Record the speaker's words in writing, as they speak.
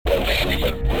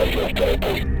Radio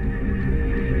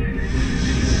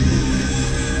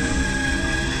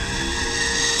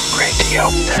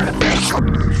Therapy.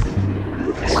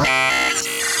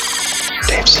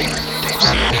 Dave Seaman.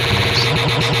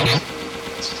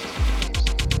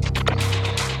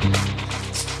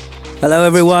 Hello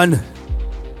everyone,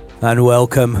 and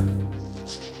welcome.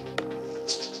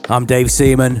 I'm Dave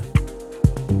Seaman.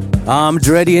 I'm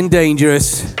Dready and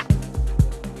Dangerous.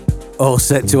 All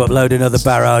set to upload another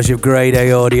barrage of grade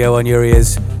A audio on your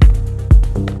ears.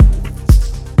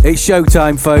 It's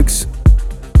showtime, folks.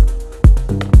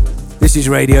 This is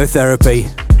Radio Therapy.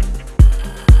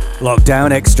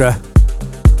 Lockdown Extra.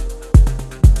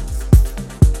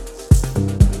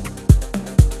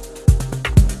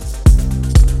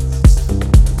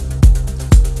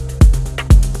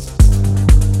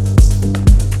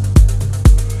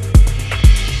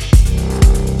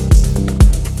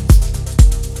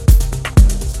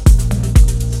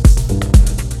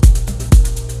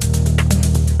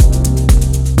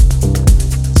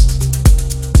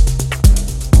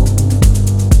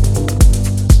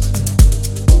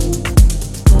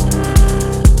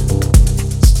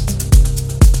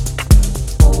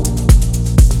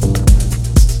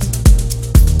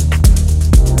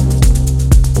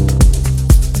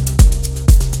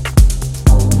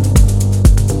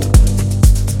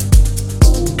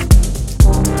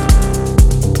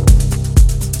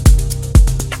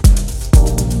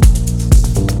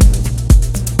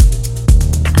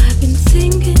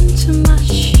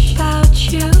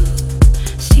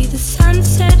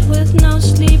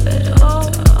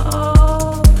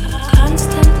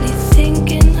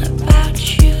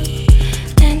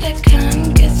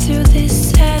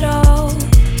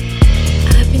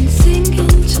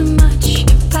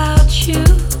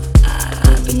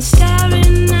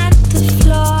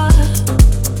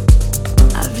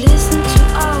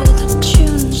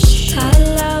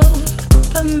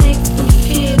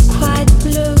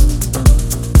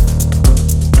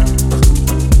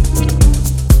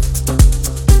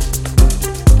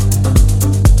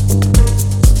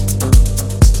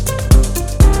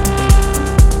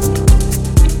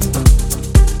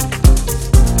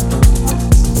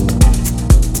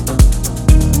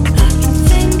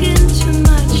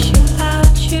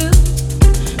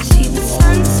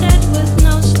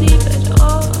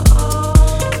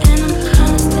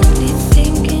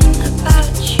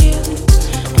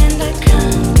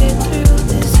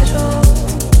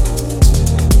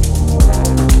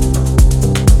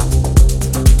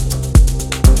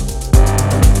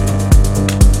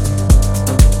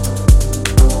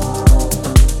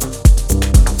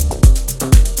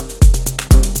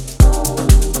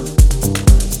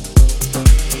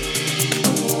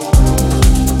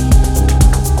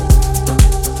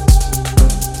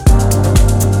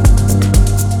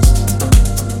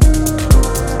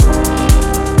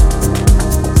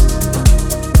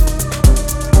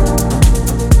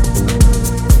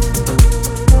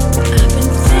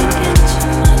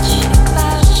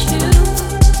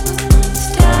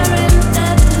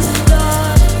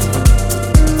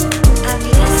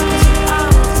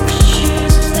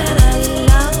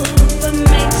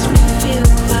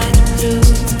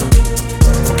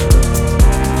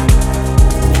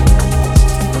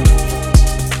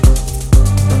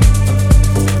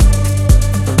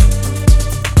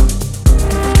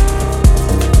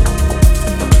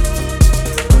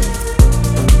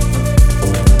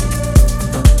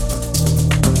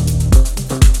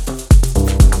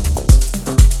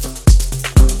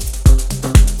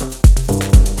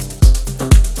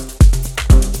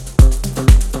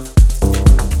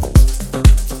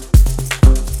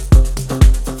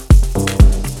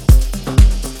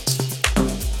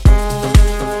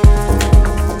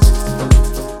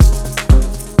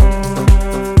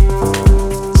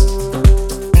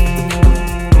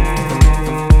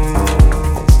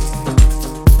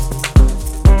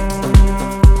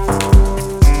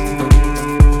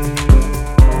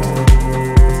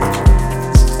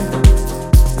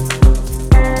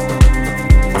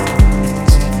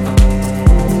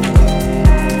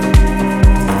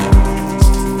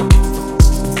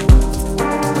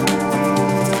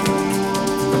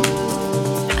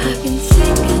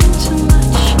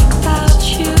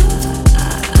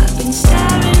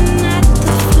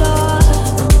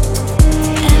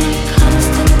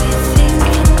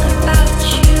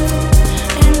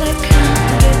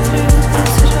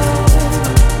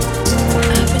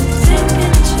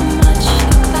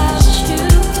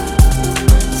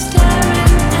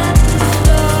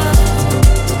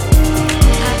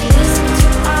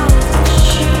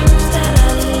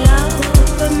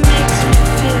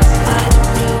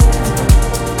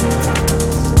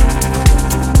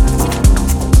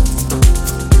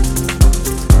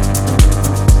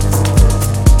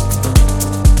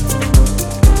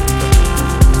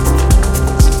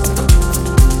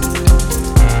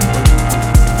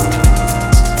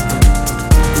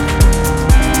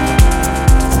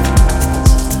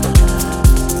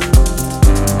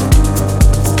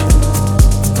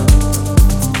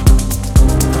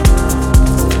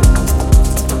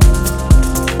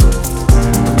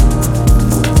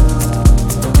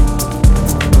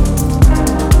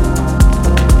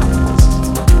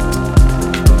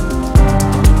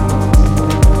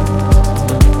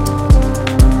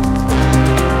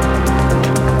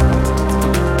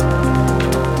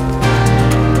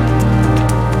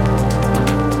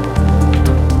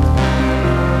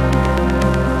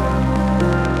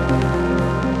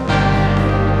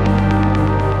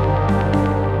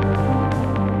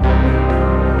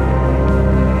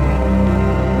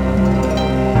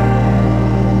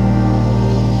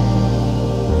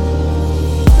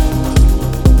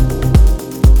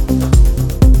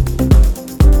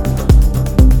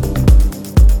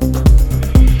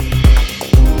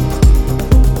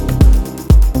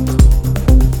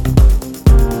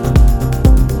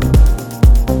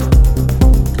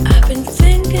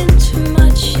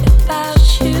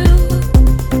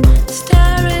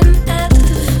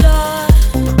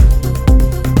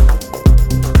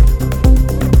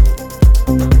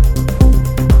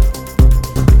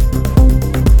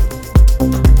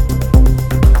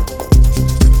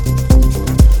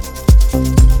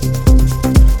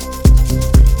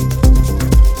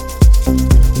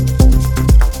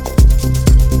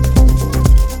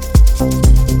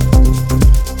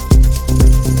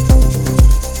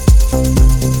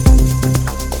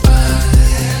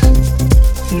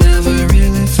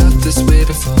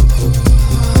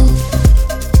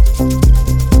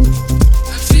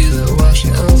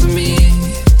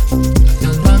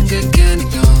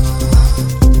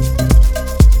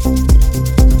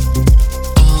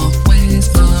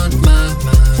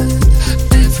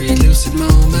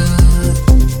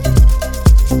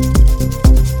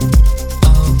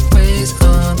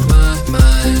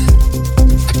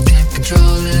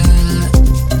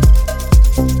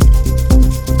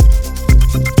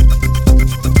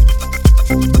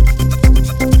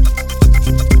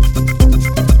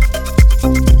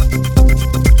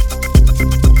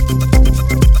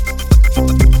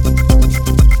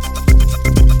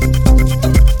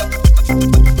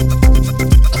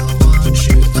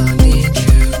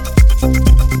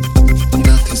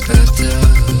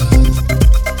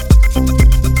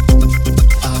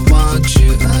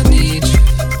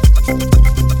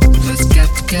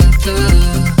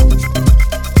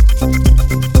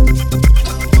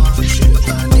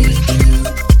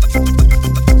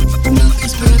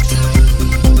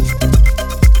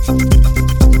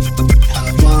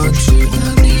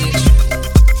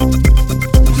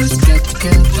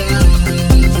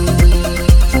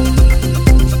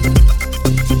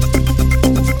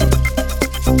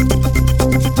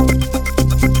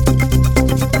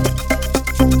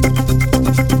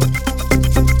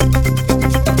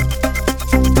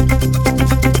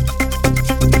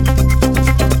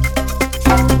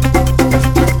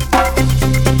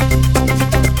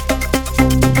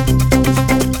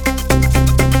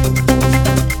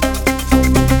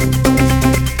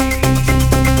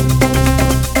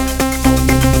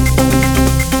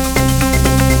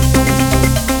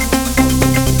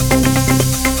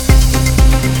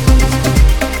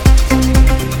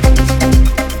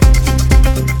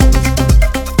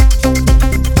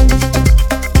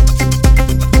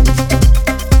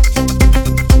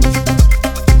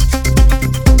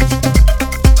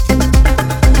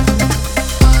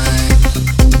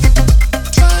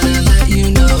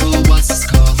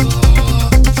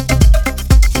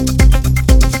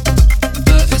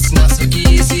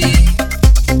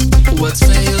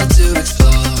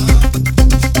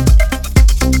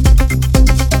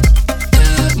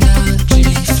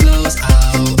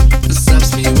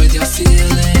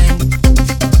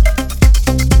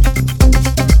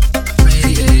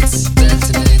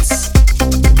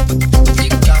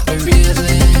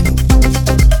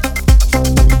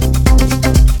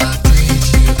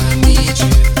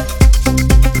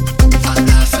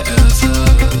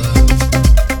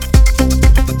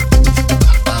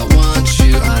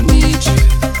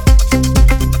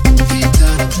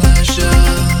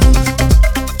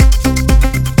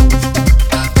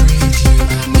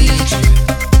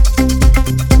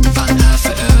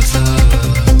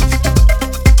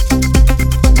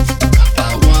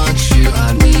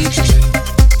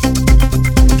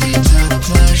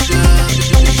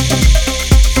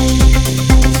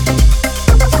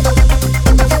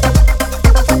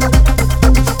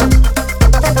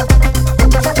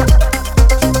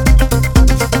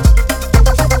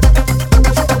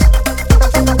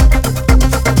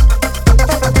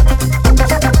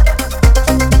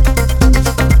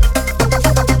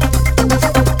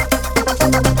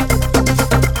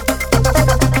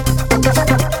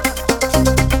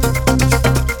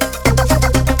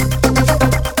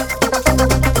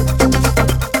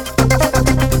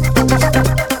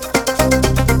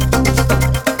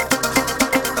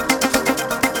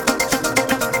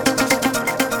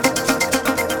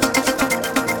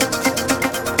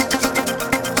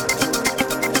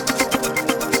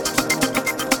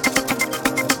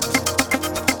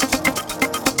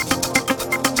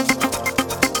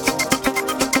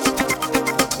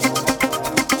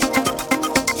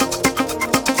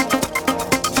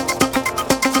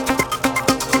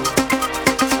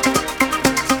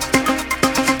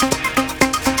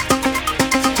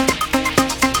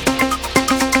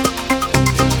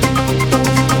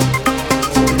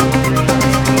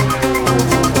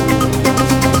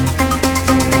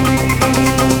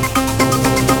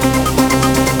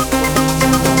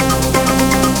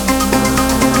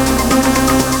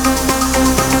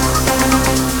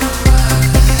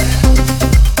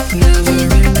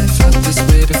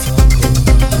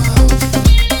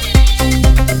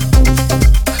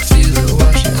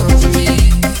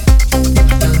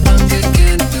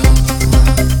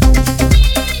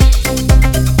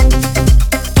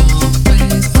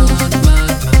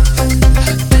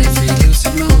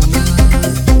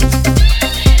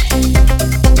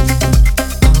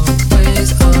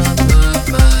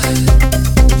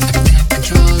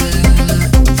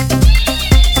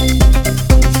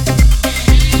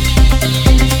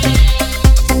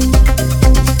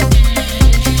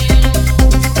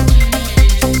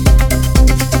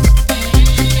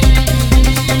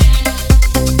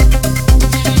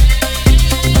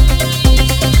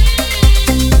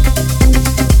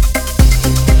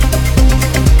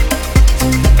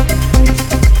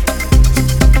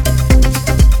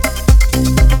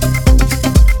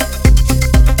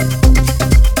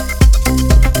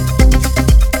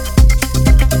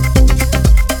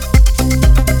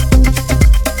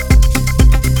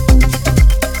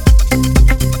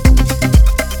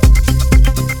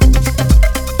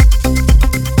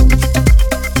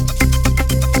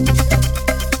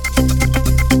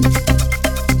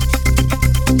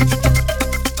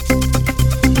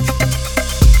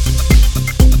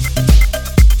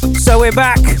 we're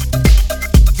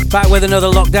back with another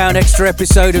lockdown extra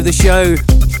episode of the show.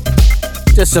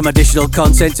 Just some additional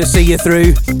content to see you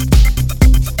through.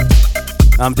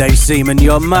 I'm Dave Seaman,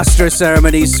 your master of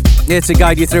ceremonies, here to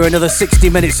guide you through another 60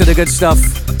 minutes of the good stuff.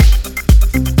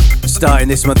 Starting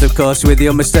this month, of course, with the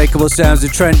unmistakable sounds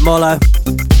of Trent Moller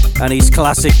and his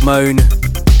classic Moan,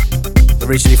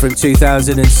 originally from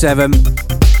 2007.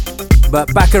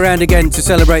 But back around again to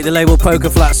celebrate the label Poker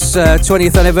Flats'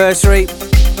 20th anniversary.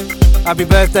 Happy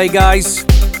birthday, guys.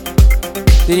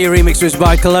 The new remix was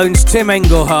by Cologne's Tim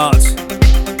Engelhardt.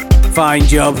 Fine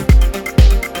job.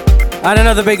 And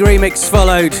another big remix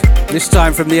followed, this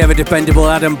time from the ever-dependable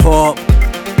Adam Port.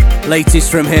 Latest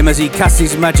from him as he casts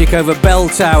his magic over bell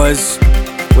towers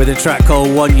with a track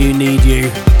called Want You Need You.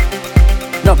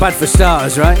 Not bad for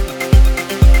starters, right?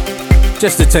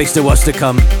 Just a taste of what's to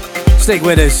come. Stick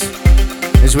with us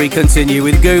as we continue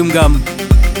with Goom Gum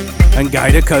and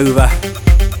Gaida Kova.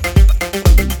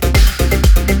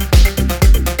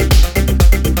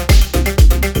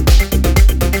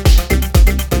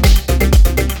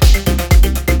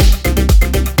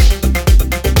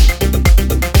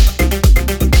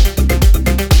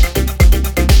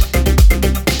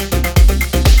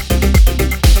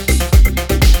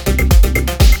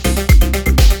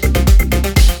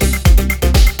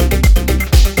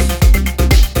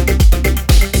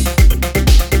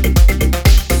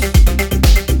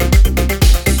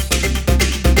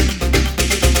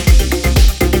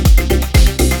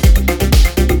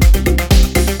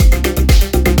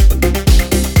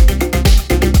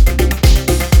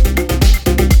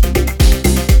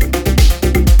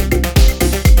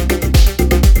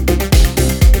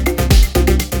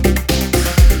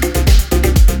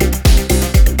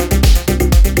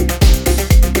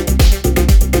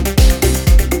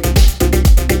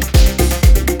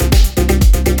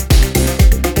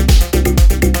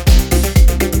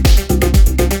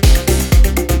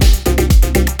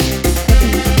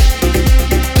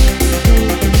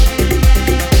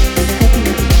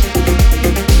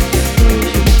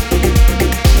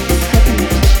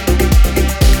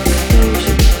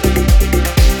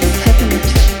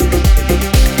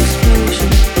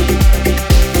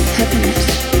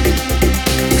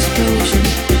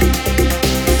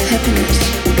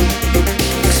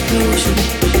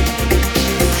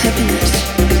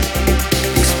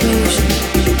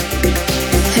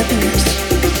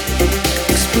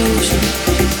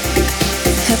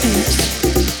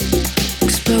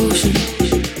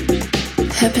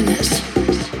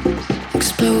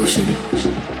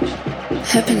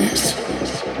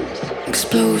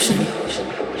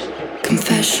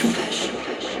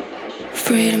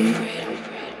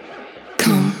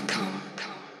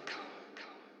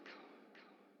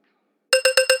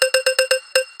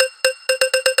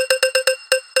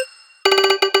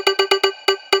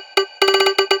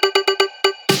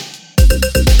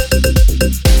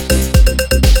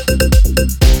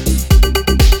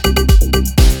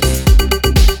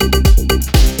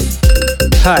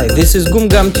 Hi, this is Gum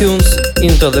Gum Tunes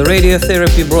into the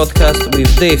Radiotherapy broadcast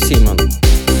with Dave Simon.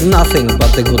 Nothing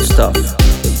but the good stuff.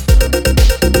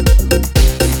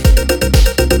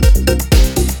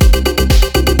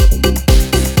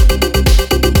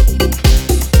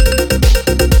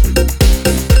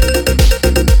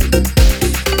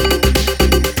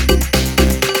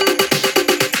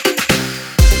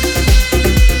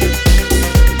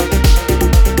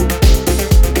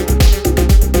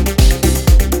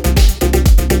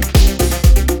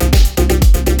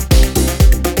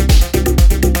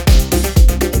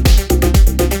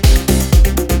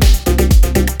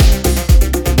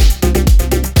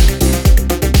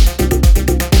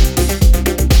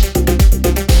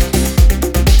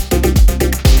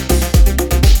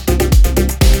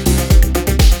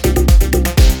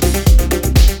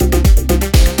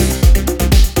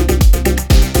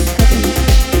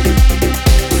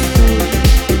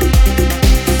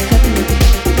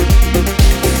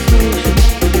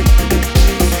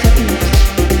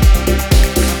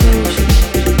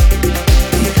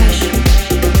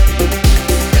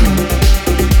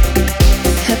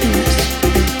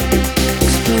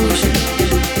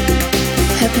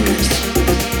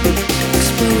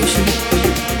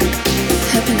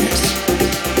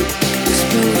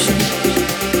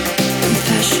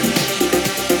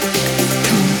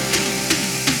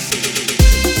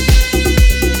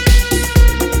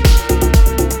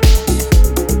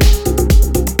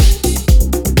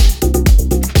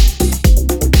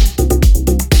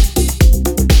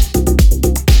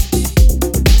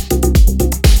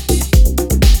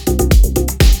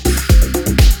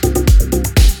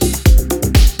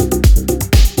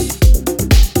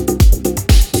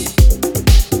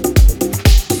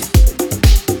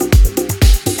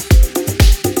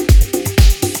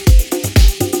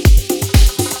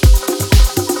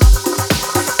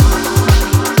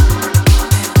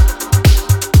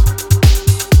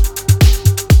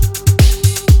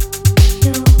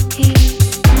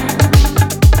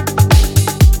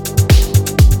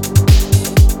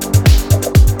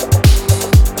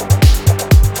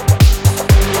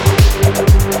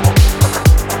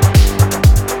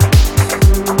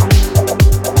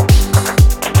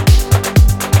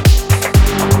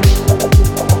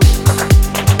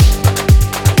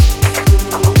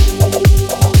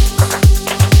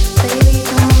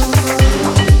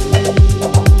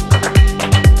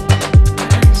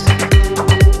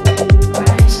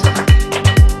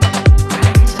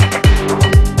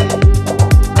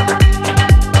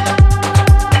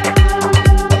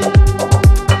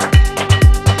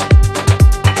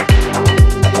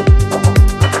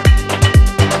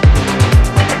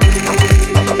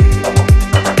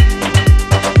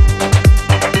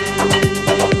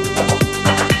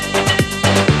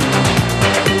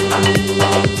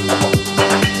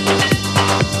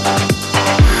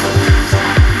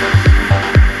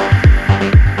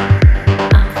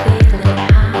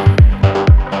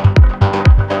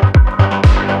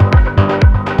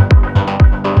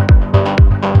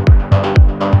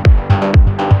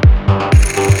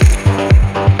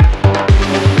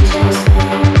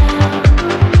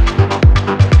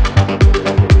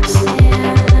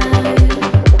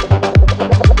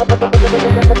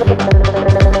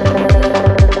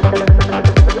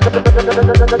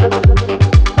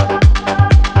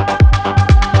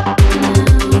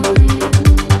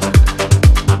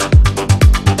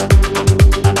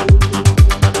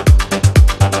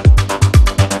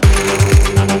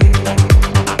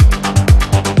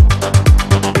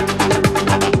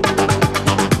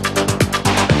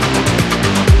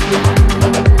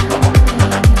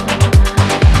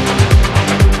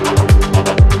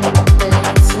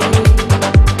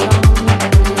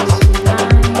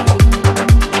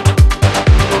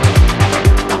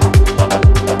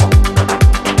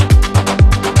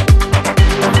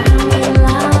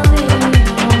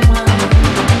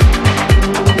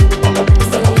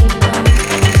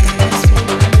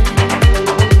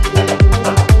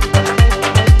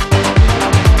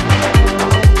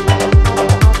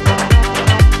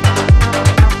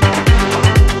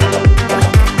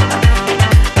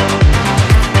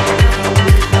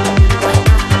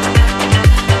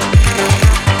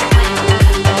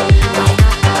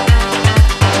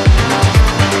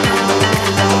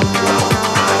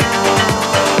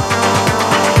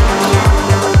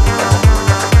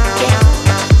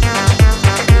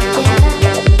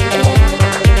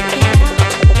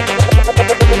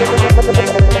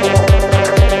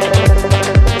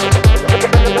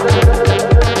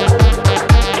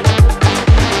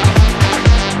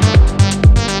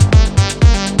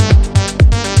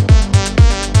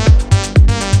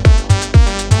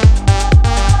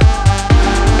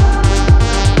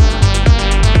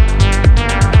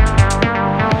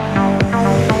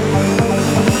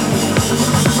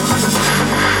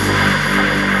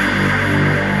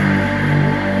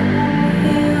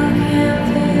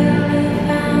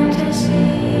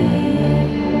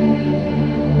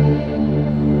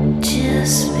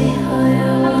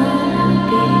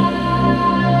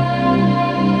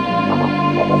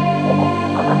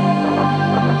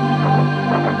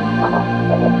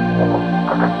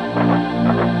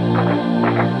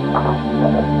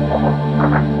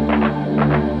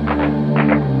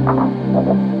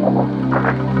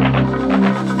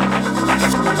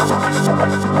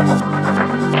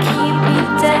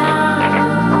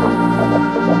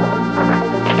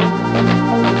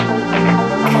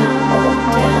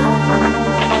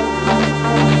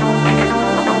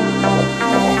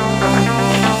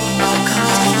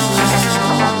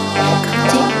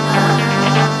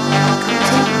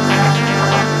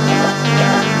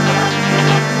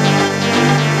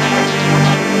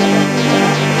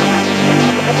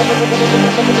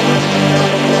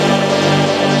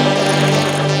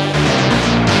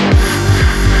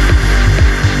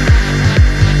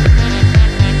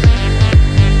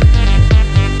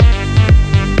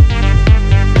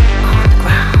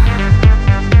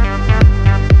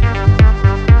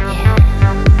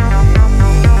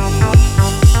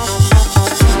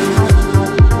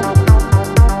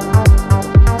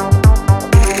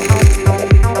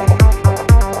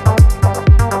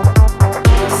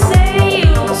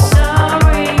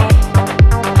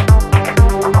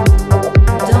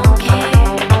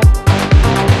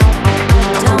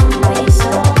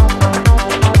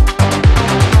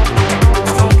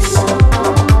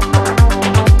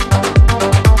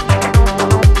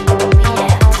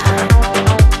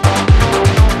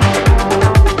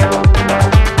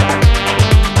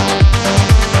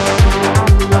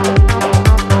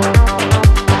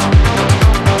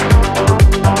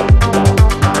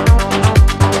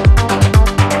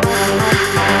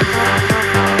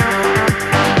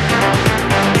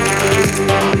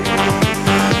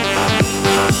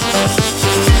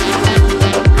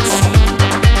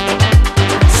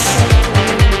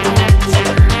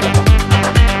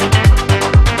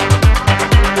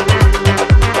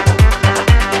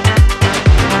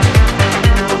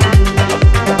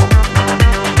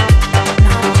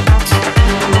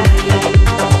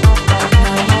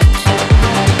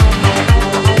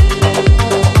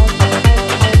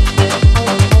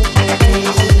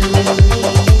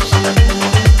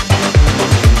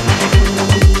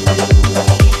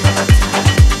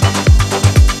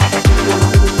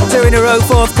 in a row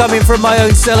forthcoming from my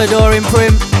own Celador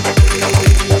imprint.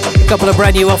 A couple of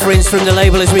brand new offerings from the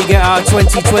label as we get our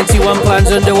 2021 plans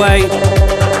underway.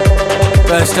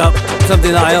 First up,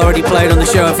 something that I already played on the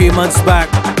show a few months back.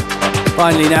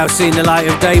 Finally now seeing the light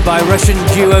of day by Russian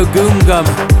duo Goomgum,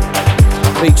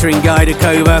 featuring Guy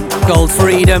Dakova, called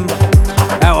Freedom,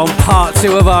 out on part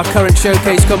 2 of our current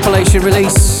showcase compilation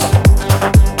release.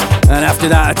 And after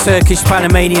that, a Turkish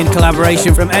Panamanian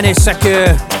collaboration from Enes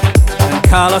Sakur and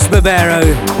Carlos Barbero,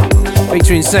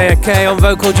 featuring Saya K on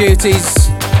vocal duties.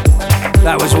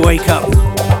 That was Wake Up.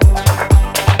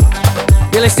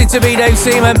 You're listening to me, Dave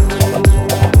Seaman,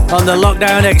 on the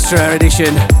Lockdown Extra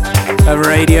edition of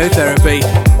Radiotherapy.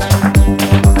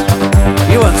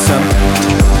 You want some?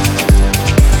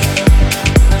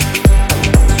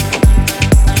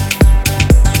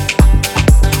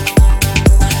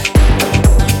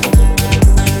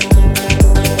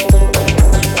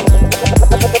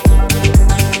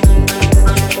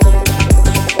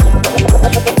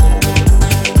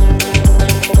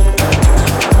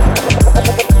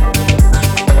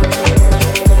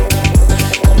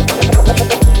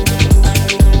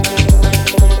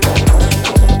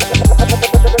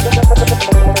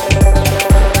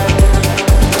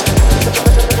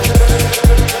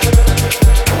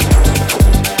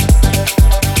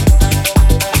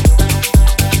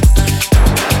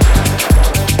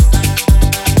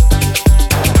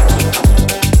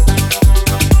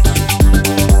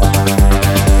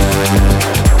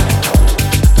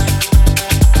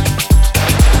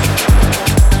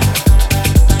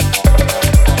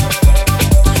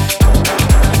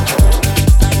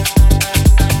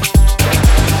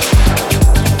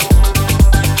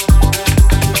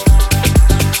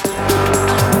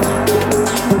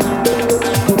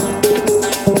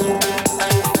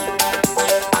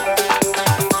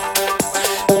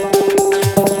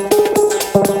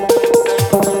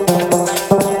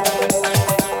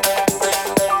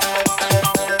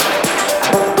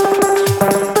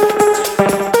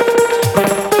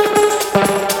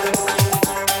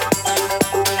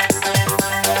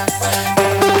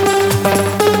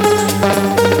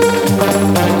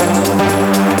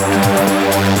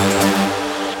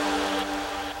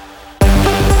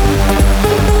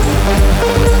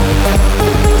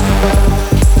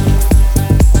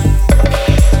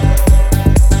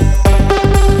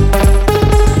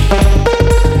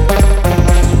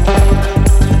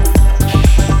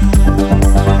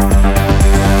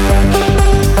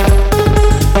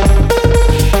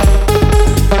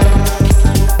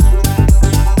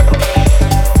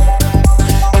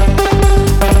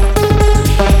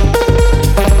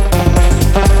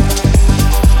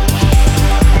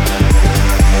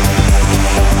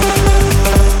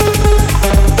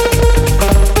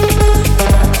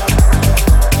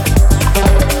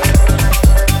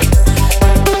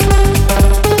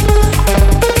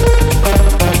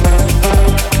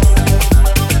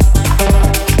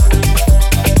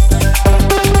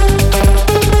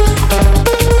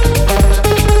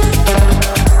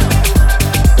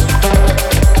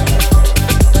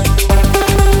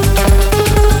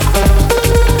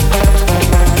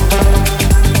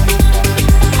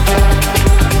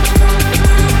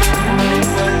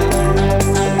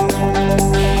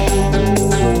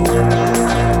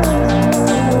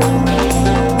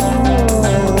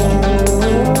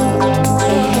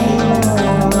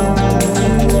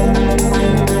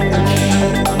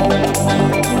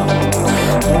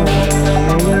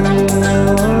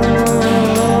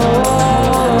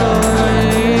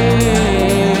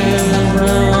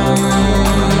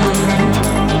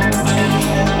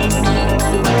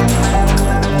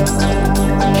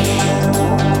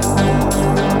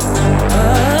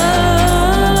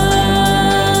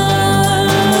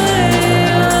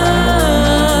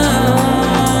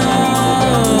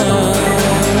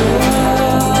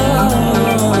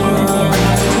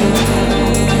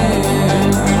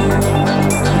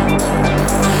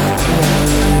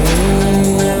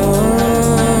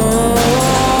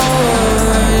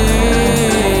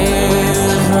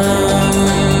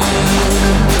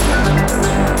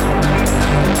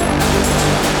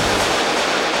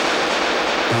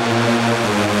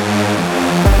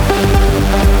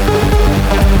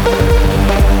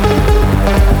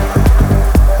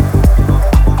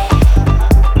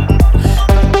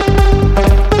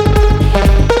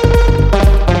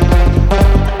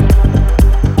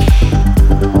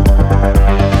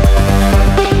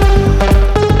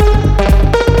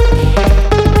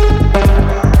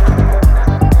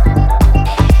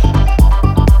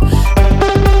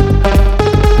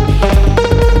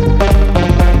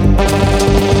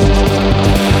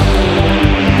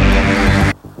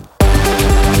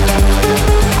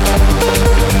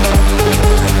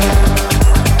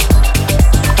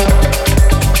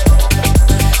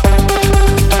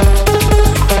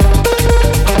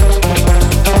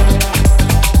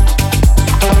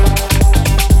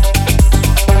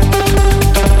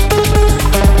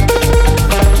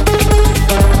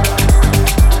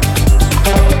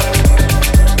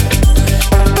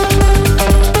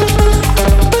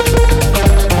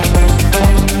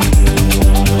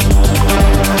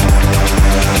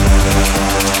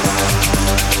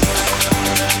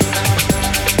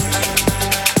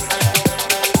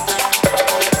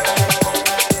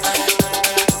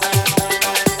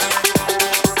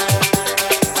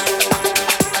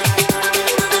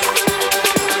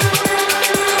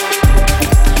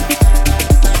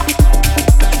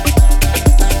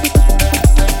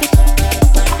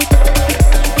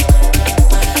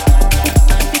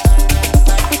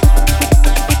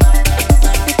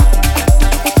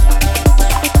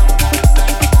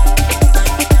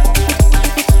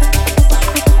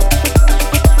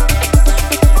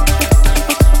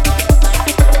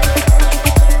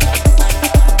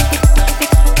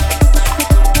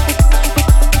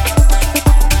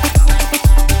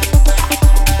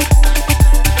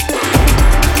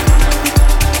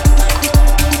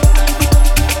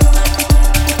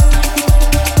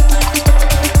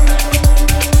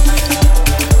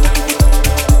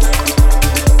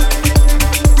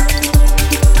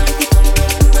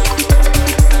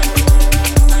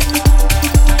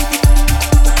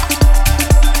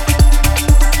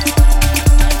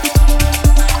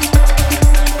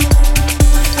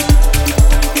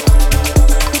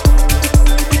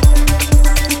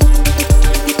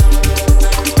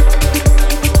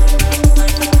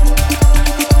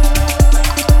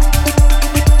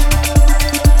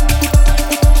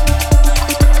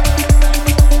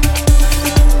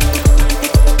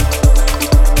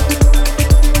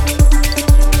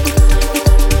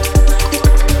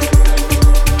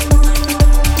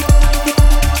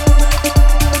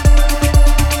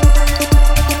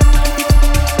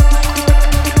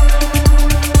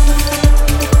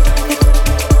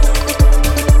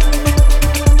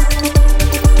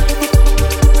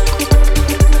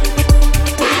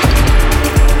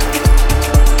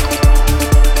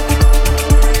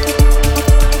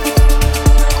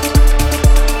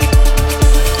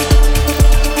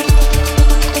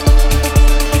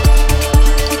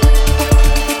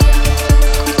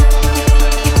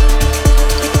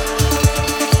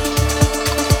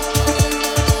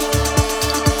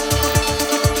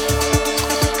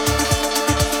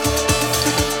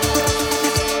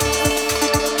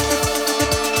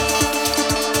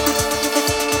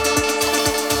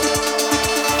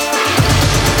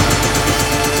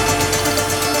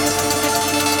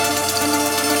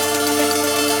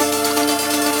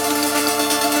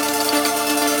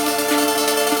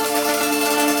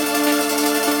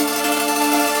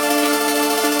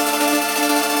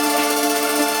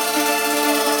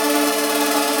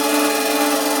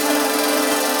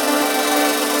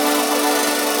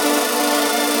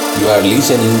 are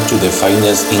listening to the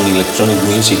finest in electronic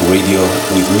music radio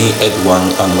with me,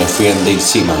 Ed1, and my friend Dave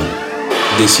Seaman.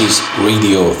 This is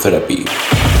Radio Therapy.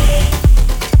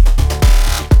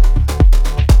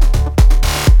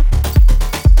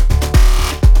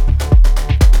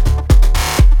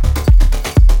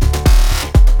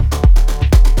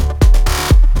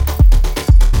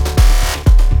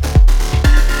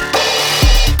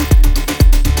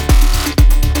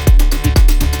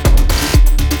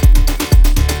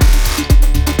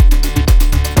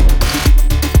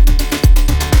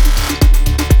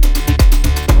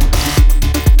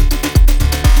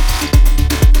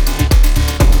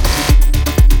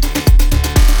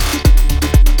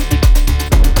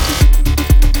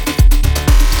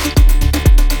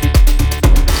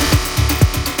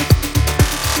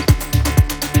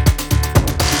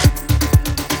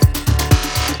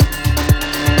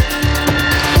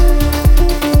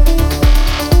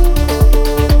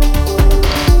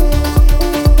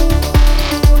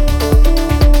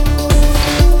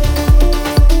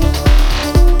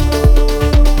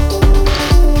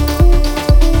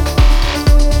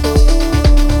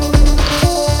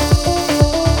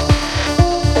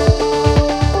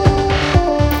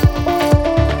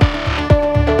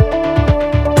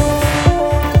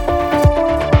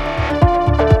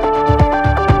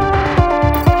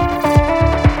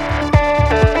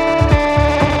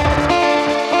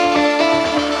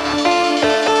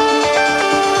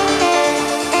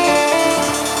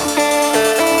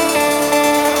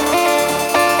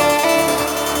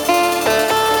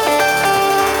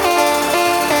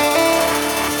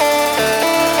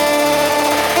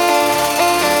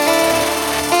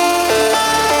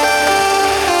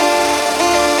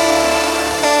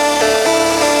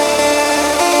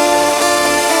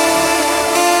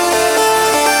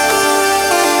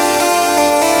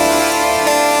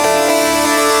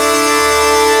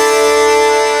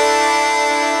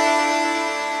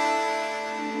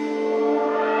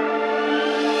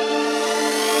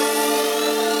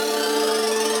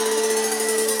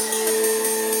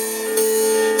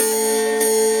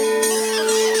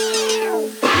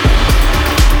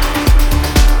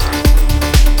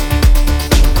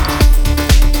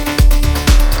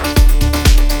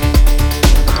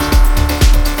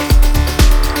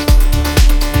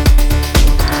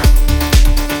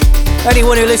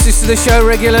 Anyone who listens to the show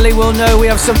regularly will know we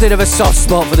have something of a soft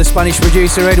spot for the Spanish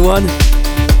producer Ed1.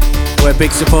 We're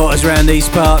big supporters around these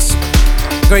parts.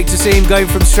 Great to see him going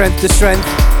from strength to strength.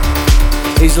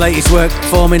 His latest work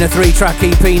forming a 3-track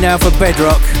EP now for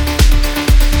Bedrock.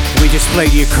 We just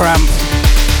played you Cramp.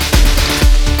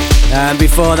 And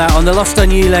before that on the Lost on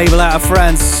You label out of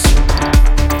France,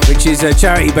 which is a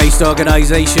charity-based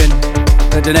organisation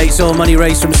that donates all money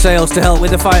raised from sales to help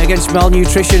with the fight against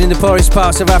malnutrition in the poorest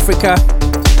parts of Africa.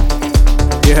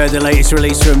 You heard the latest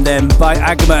release from them by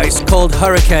Agma. It's called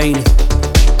Hurricane.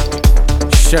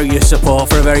 Show your support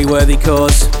for a very worthy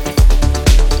cause.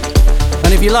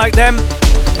 And if you like them,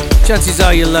 chances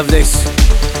are you'll love this.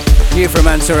 New from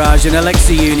Entourage and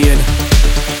Alexi Union.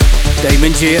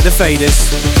 Damon G at the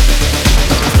Faders.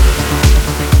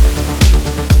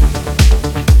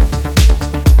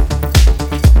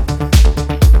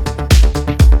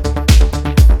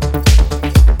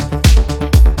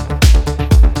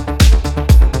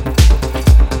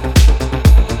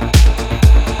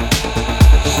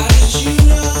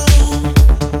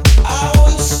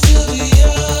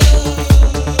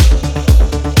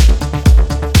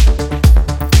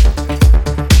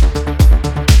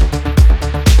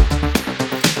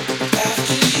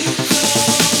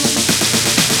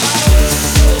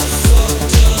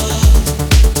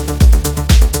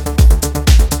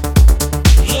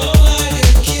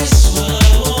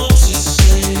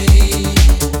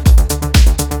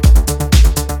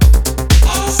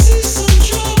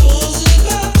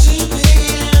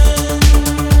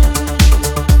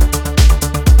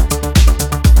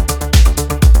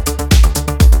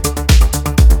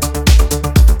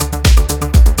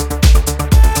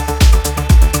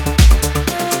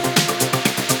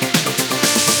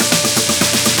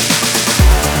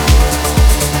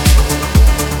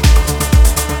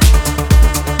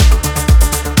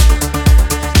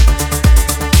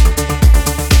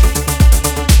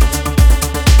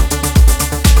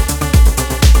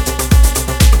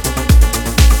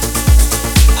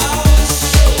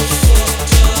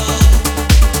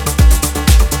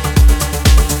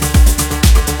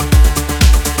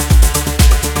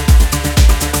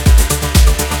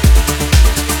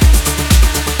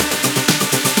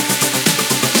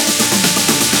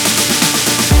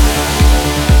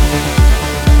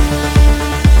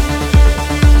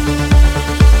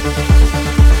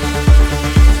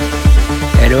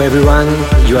 Hello everyone,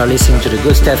 You are listening to the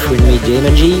good stuff with me,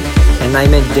 Damon G, and I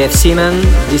met Dave Seaman.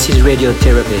 This is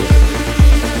Radiotherapy.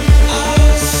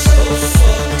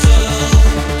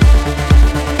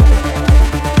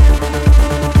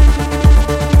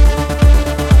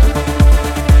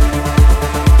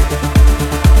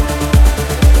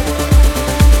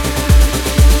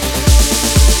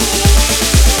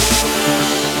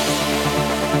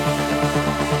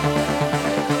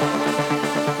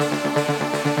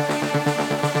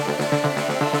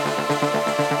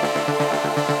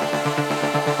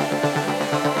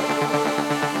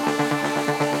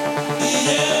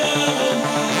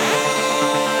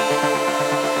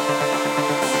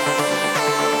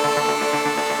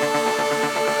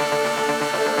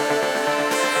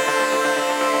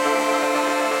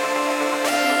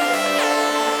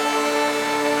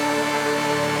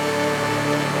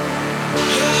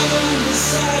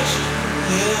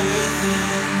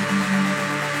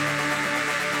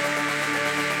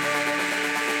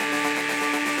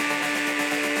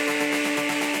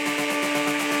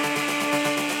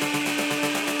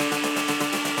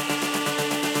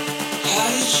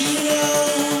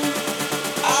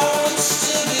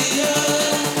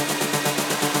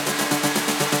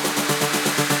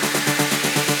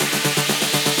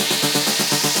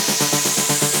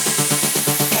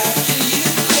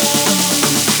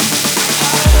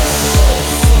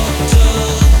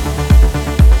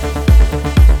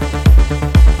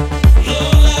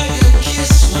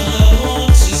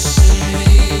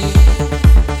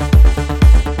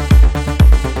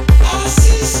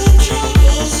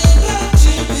 Troubles about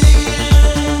to begin.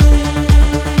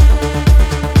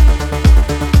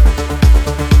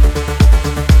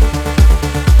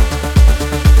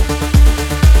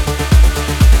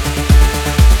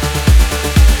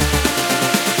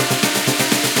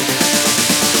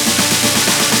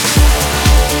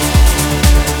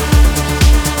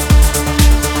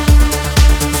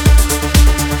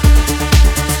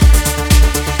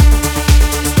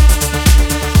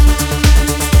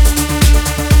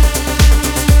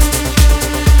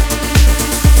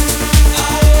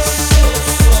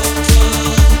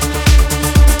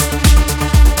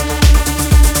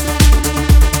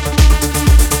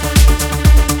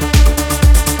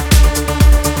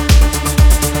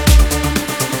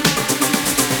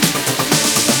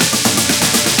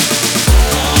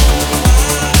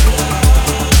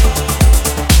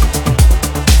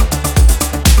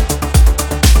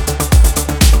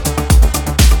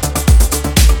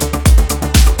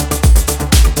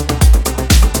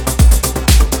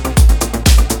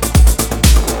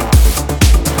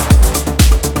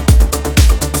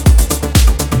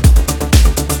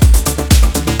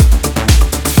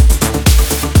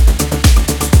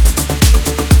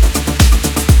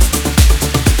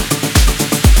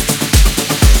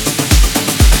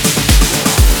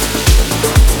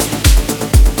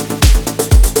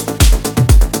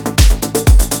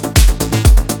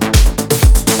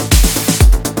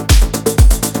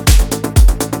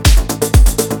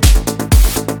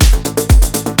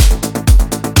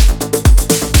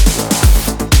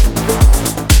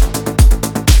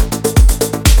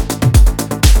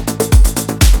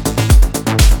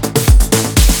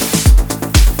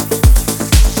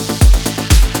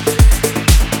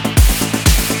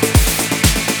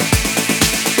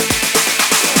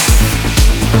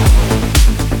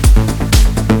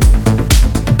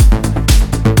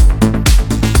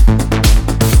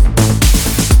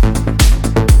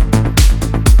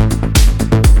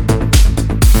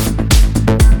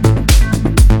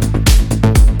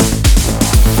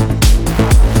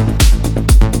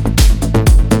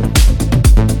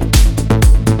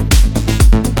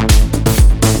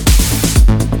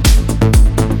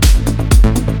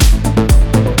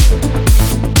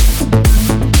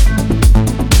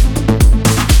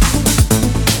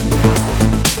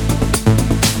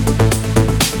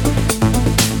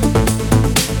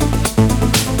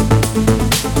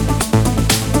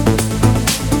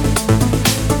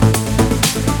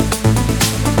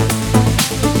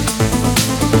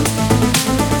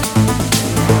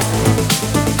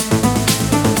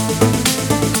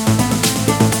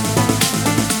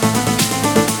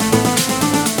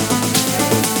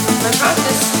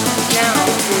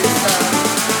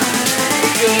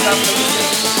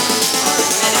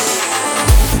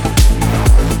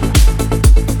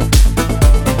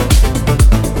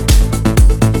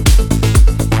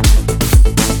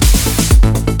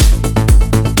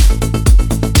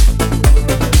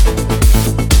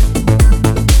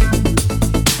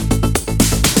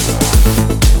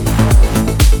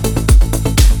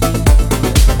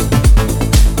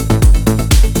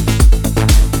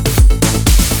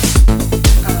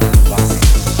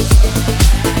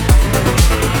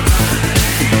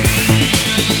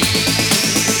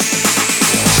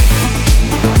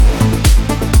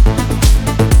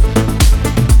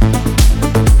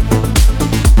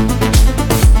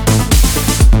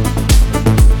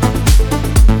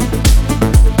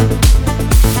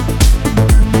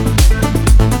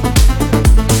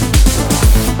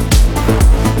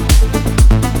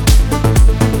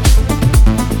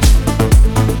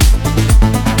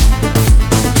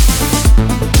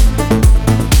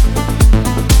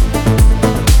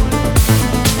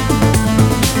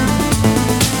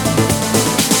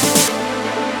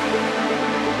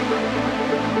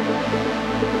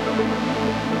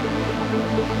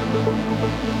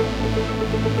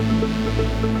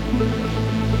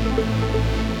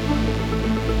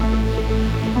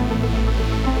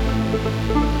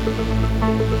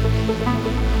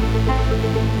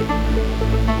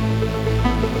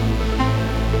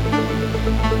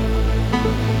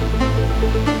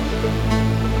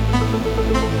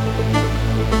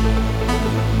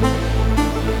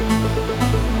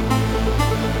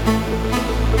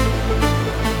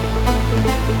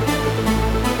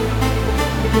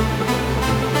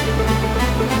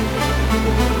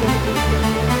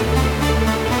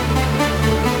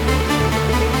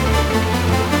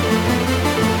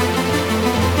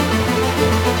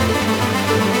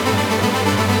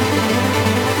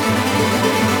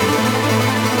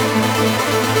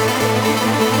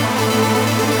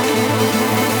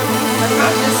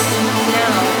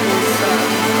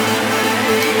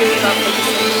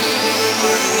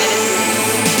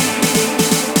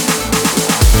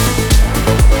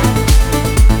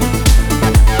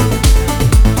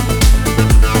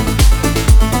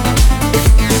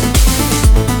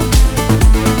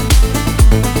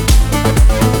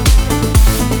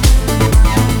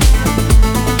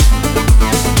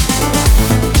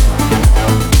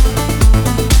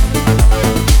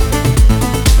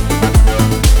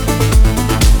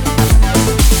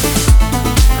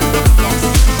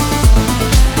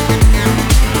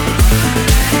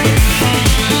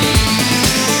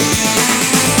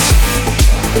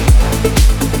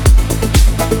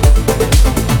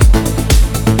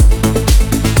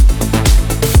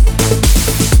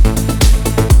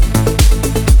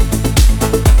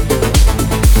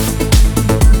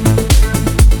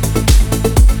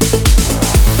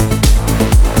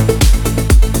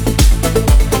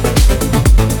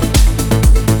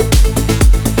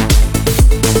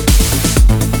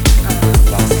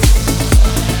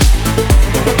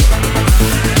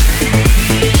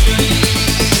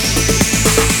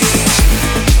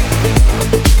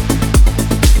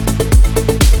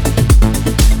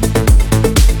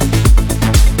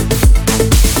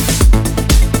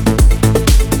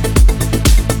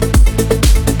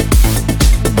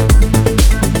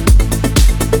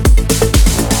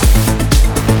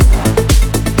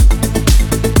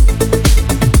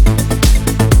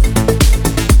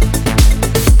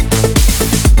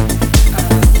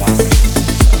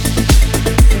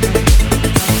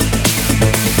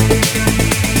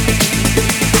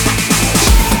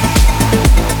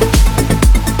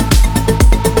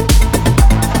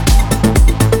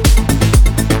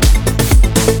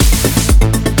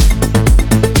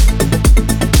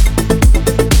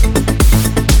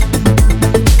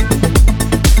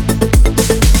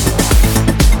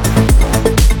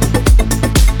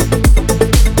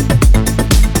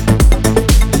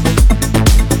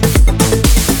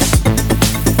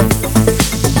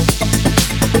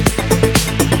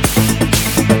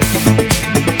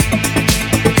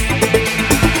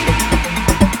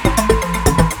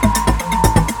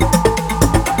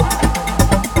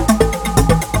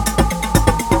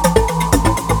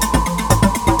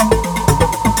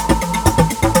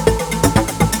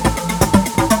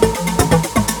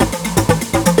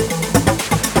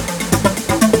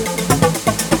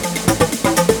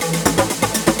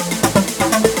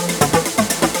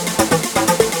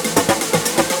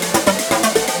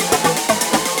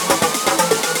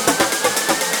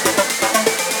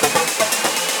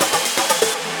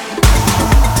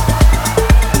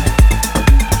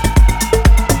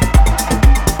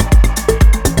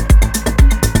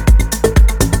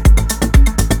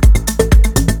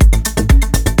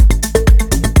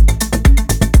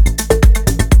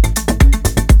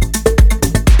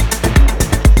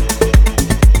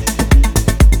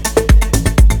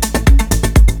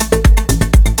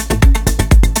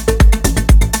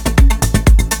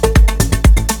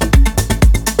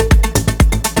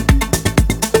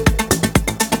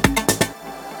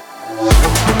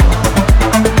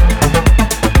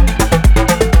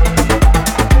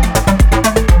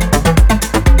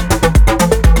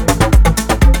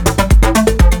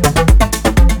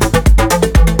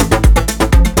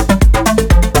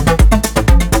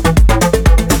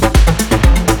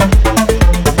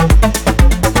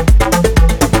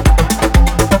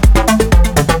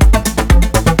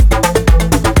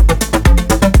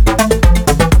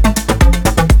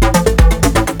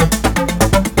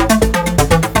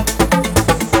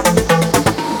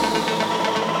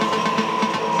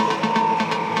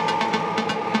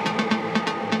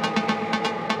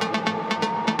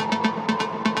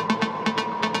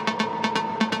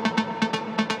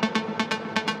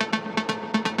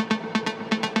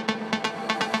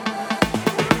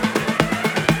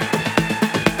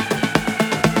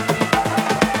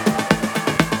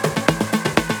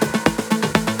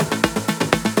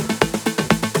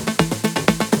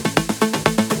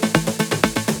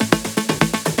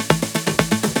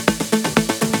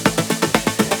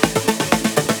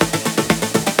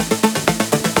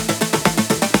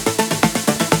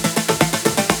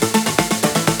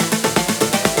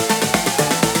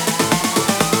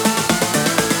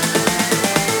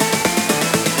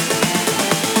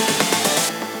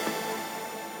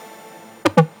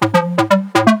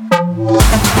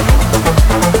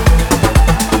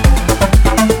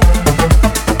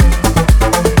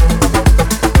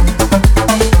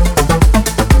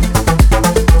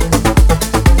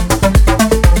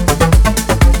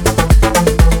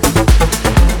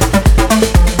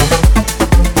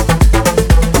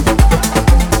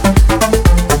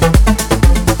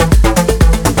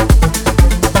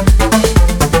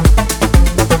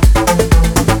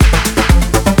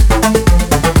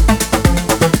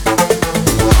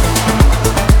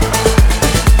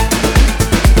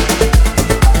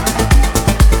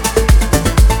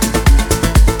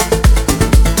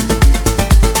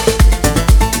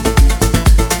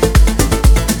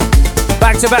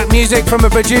 back-to-back music from a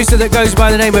producer that goes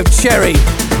by the name of Cherry.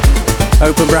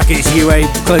 Open brackets UA,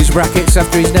 close brackets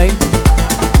after his name.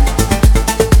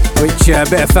 Which a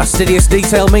bit of fastidious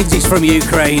detail means he's from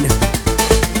Ukraine.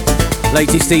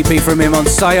 Latest EP from him on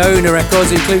Siona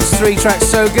Records includes 3 tracks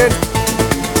so good,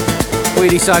 we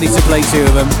decided to play 2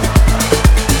 of them.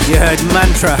 You heard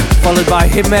Mantra, followed by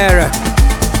Himera.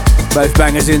 Both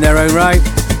bangers in their own right.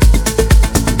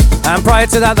 And prior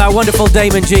to that wonderful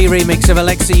Damon G remix of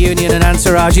Alexa Union and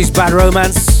Entourage's Bad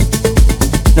Romance.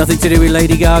 Nothing to do with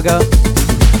Lady Gaga.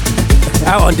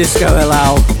 Out on Disco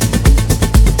Allow.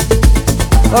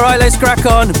 Alright, let's crack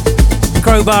on.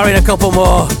 Crowbar in a couple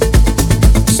more.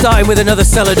 Starting with another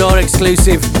Celador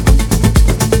exclusive.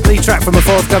 Lead track from a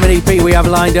forthcoming EP we have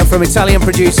lined up from Italian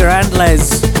producer Ant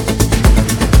Les.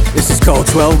 This is called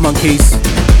 12 Monkeys.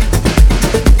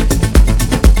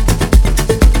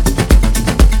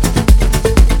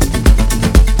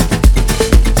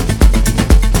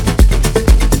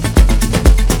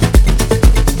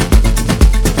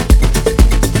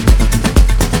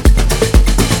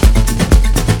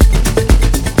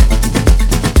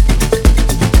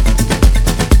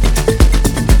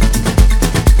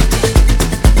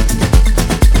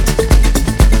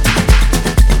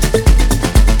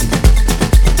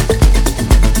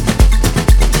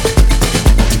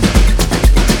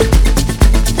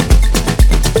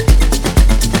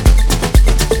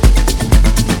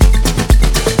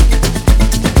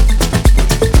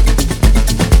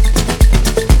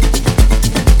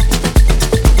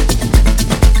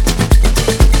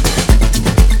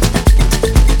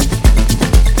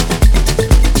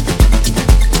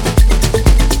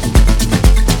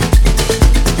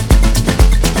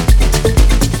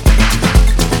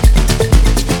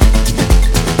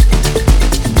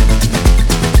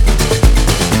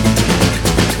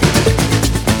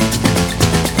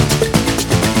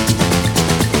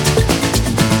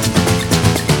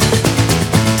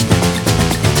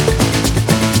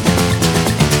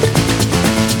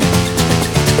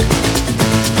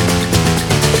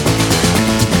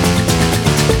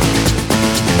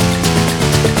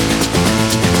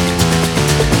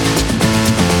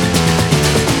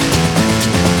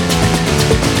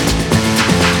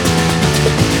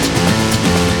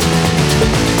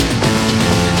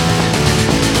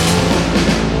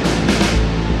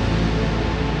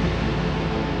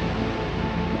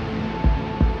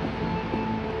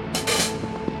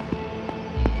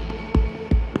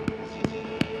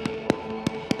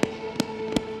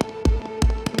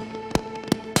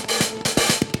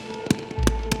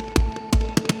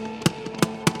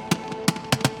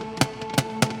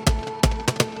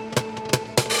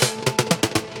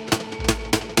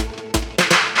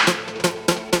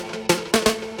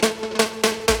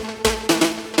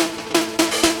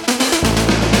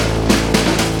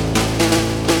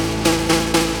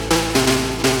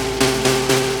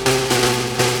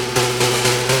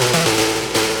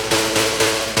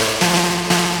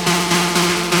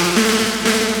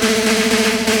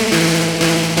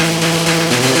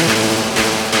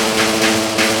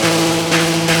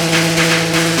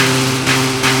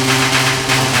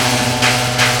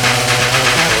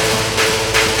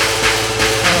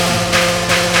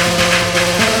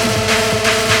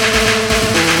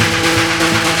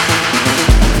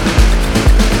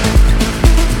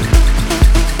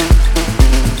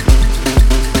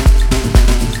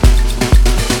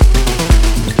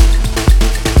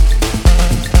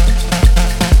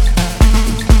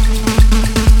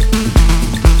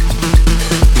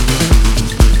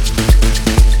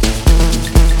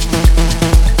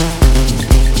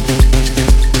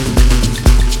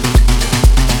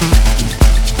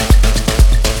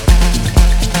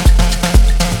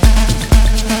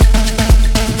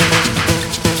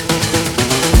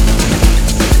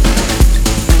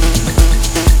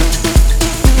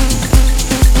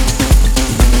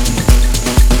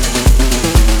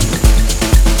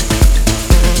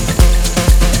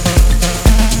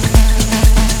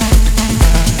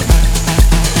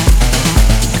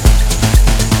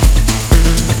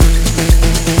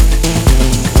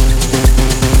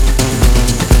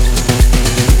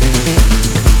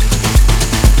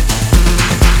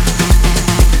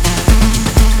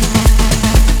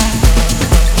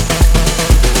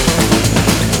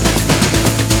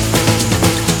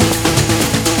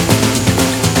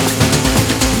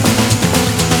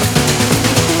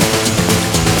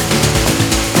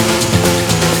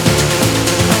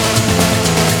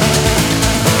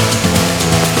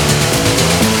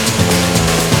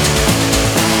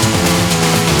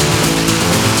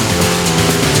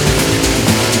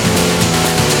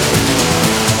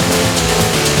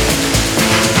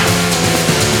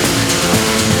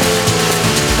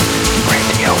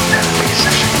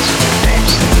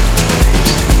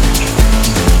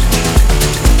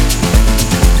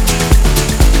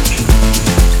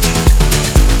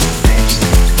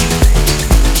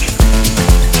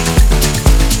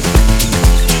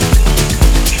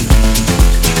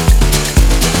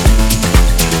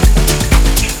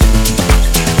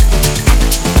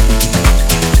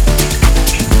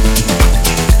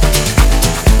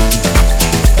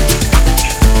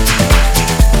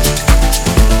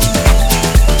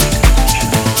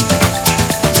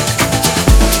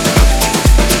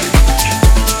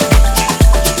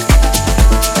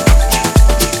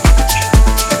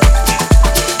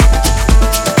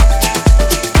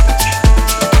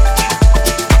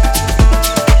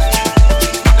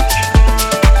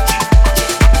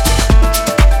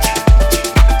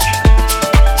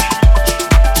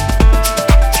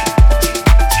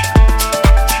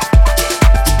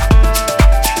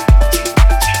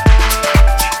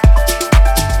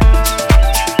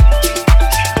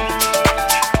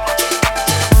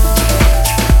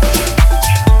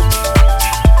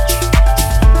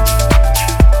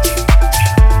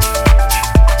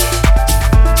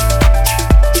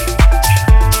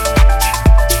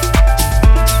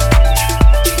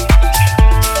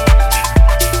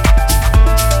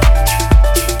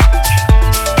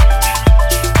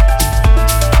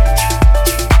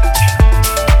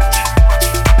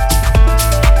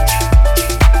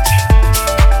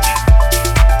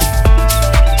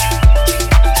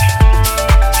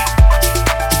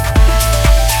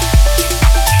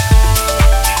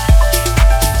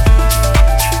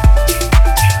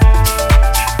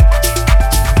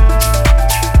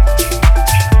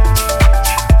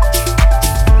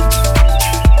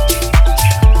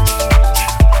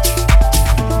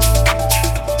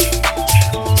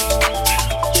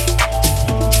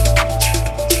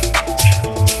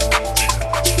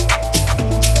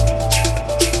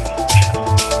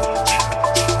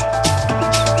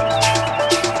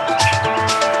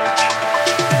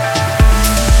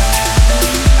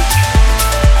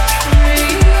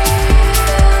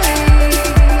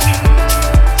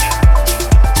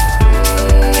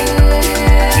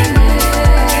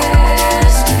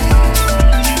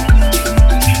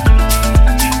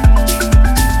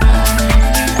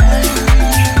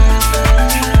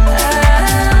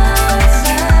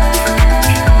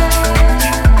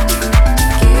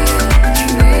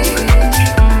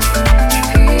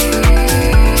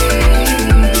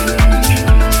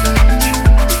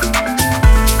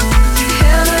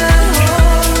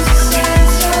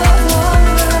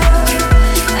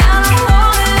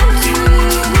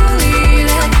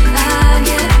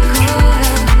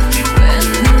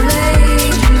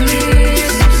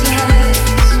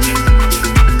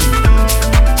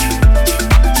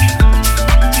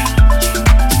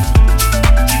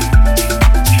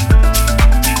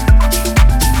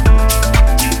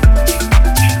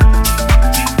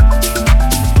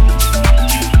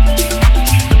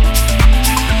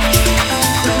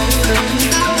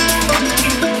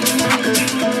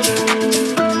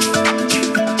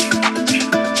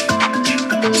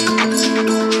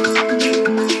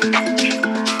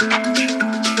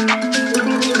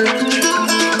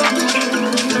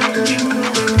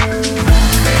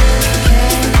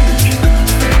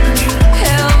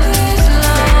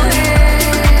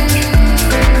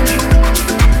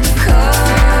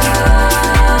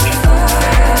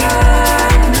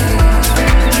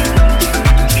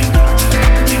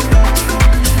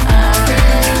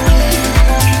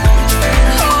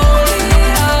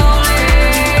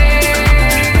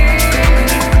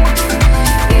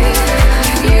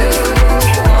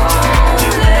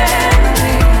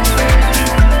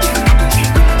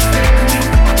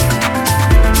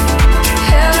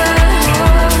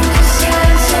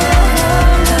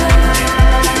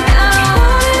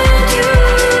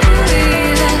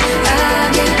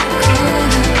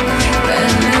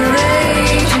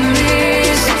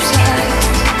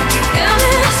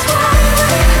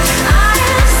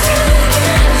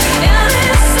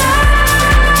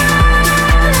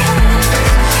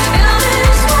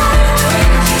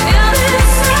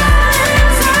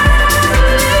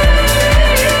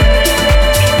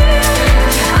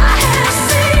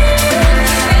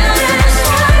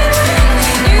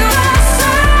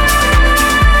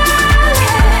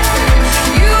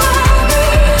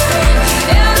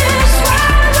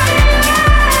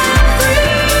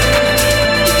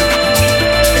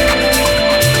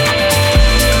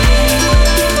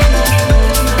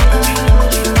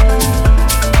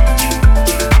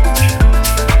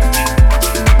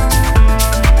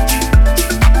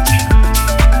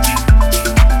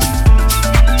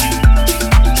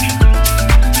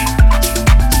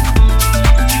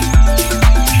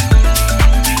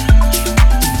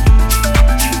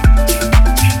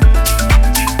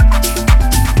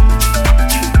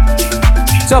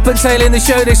 detailing the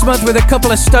show this month with a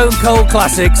couple of Stone Cold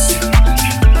classics.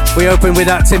 We open with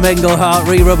that Tim Engelhart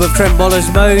re-rub of Trent Boller's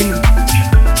Moan.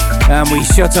 And we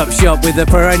shut up shop with the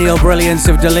perennial brilliance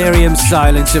of Delirium's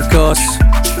Silence, of course.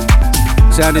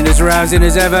 Sounding as rousing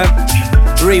as ever.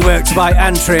 Reworked by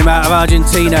Antrim out of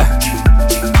Argentina.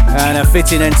 And a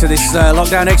fitting end to this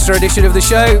lockdown extra edition of the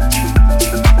show.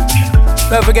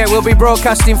 Don't forget, we'll be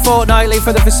broadcasting fortnightly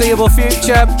for the foreseeable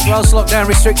future, whilst lockdown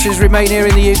restrictions remain here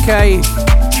in the UK.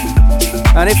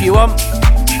 And if you want,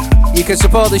 you can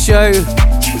support the show,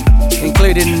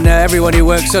 including everyone who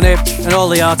works on it and all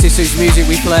the artists whose music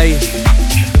we play,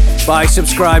 by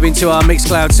subscribing to our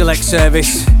Mixcloud Select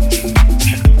service,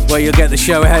 where you'll get the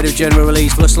show ahead of general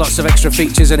release, plus lots of extra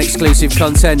features and exclusive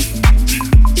content.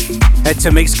 Head to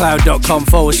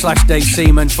mixcloud.com/Dave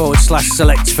Seaman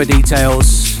 /select for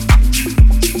details.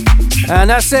 And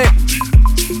that's it.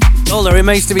 All that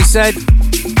remains to be said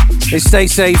is stay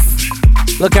safe,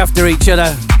 look after each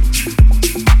other.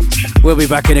 We'll be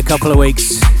back in a couple of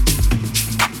weeks.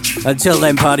 Until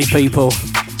then, party people,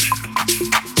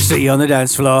 see you on the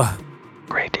dance floor.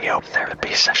 Radio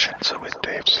therapy sessions with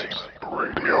Dave Seaman.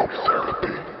 Radio therapy.